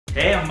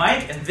Hey, I'm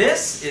Mike, and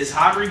this is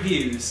Hot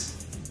Reviews.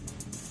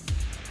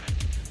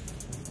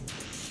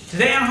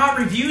 Today on Hot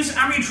Reviews,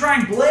 I'm going to be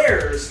trying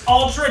BLAIR'S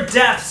Ultra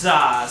Death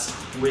Sauce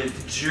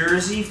with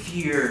Jersy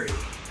Fury.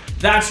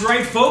 That's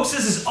right, folks,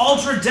 this is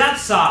Ultra Death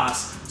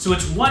Sauce, so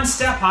it's one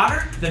step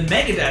hotter than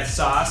Mega Death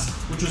Sauce,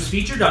 which was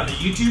featured on the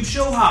YouTube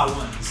show Hot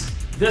Ones.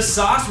 This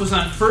sauce was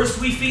on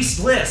First We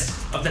Feast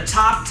list of the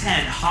top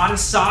 10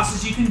 hottest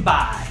sauces you can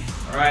buy.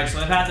 Alright, so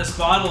I've had this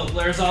bottle of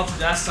BLAIR'S Ultra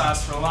Death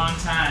Sauce for a long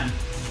time.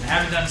 I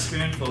haven't done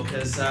Spoonful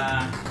because,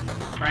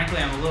 frankly,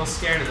 I'm a little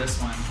scared of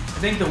this one. I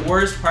think the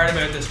worst part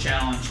about this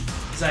challenge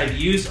is I've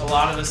used a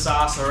lot of the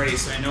sauce already,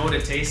 so I know what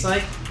it tastes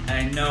like, and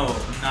I know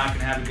I'm not going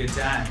to have a good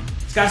time.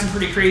 It's got some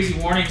pretty crazy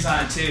warnings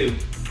on it, too.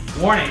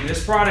 Warning,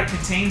 this product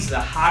contains the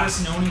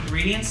hottest known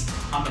ingredients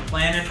on the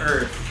planet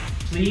Earth.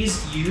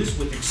 Please use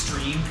with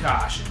extreme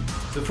caution.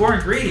 The 4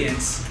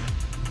 ingredients,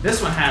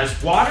 this one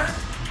has water,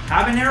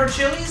 habanero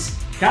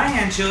chilies,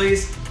 cayenne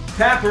chilies,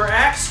 pepper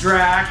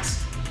extract,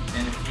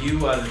 and a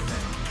few other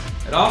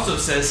things. It also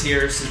says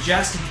here,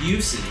 suggested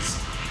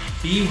uses.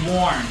 Be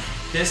warned,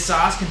 this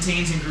sauce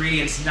contains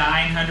ingredients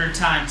 900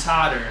 times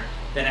hotter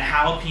than a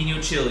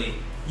jalapeno chili.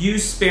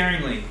 Use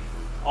sparingly.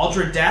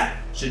 Ultra Death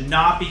should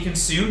not be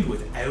consumed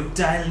without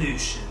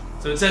dilution.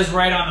 So it says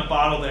right on the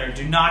bottle there,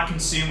 do not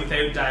consume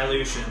without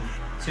dilution.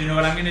 So you know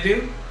what I'm gonna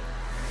do?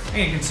 I'm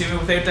gonna consume it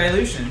without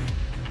dilution.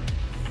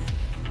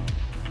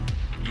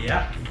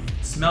 Yep,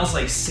 smells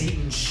like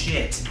Satan's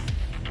shit.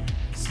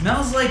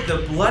 Smells like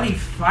the bloody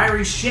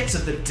fiery shits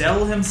of the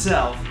devil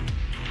himself.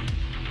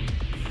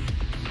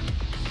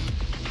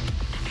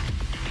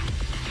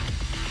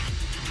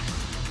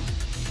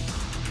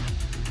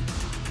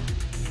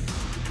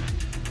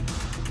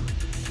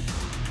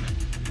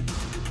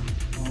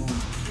 Oh my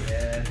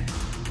god.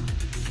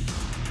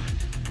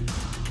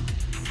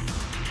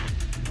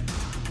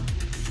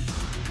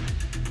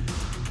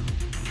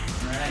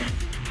 Alright.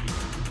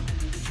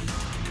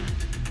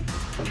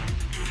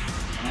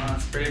 Oh,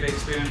 that's a pretty big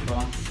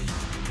spoonful.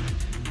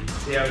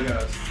 See how it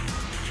goes.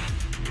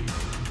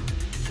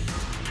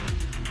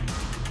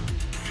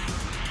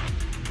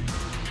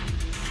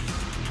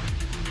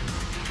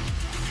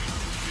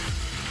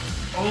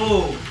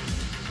 Oh!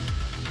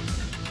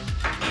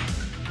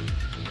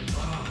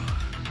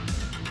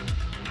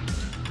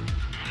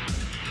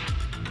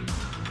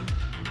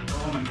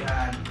 Oh my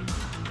god.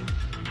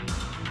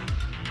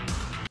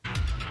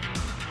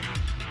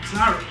 It's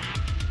not...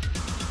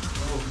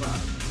 Oh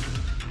fuck.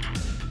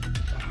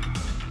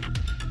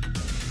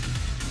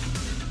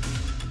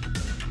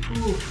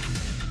 Ooh.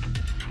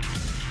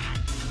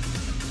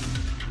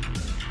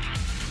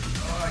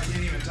 Oh, I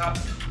can't even top.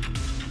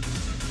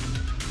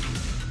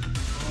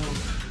 Oh.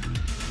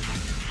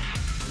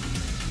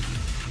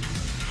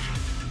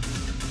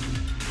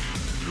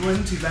 It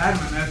wasn't too bad in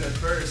my mouth at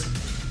first.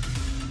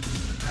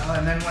 Well,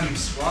 and then when you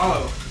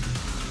swallow,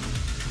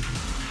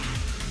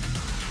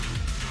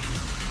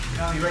 it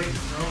got me right in the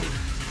throat.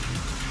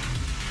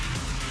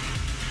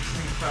 It's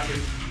like a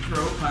fucking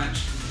throat punch.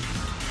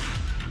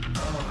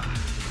 Oh.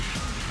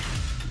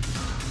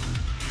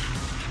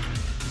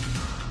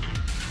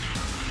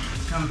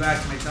 Coming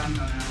back to my tongue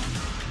now.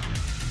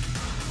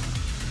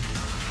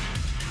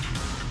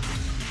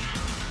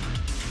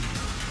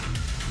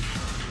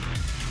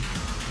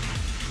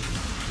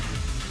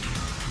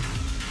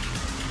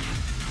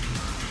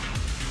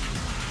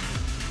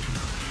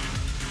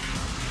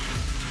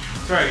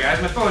 Sorry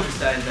guys, my phone just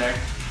died there.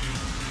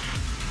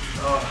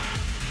 Oh.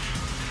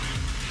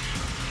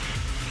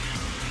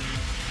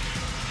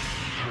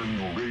 Turn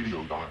your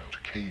radio dial to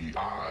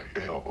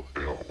KILL.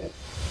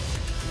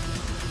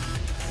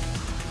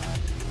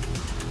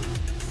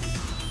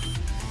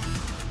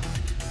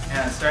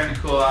 Yeah, it's starting to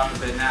cool off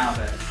a bit now,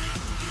 but...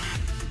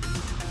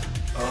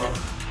 Oh.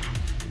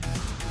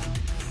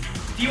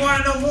 If you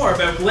want to know more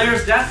about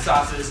BLAIR'S Death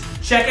Sauces,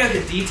 check out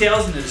the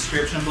details in the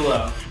description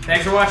below.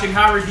 Thanks for watching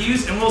Hot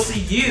Reviews, and we'll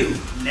see you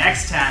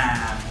next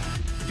time.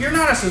 If you're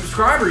not a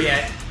subscriber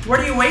yet, what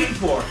are you waiting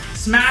for?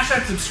 Smash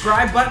that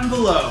subscribe button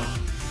below.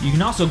 You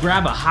can also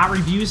grab a Hot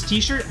Reviews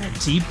t-shirt at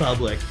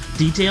TeePublic.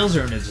 Details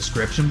are in the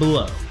description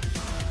below.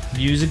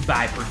 Music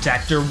by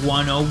Protector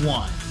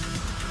 101.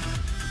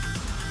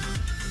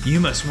 You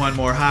must want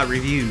more hot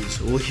reviews.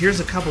 Well, here's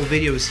a couple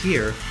videos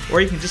here, or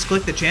you can just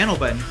click the channel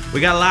button.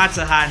 We got lots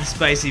of hot and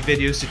spicy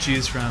videos to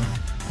choose from.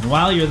 And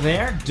while you're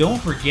there,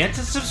 don't forget to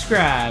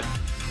subscribe.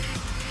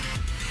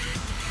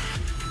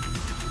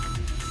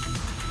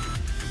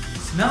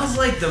 Smells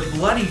like the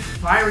bloody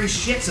fiery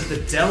shits of the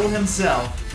devil himself.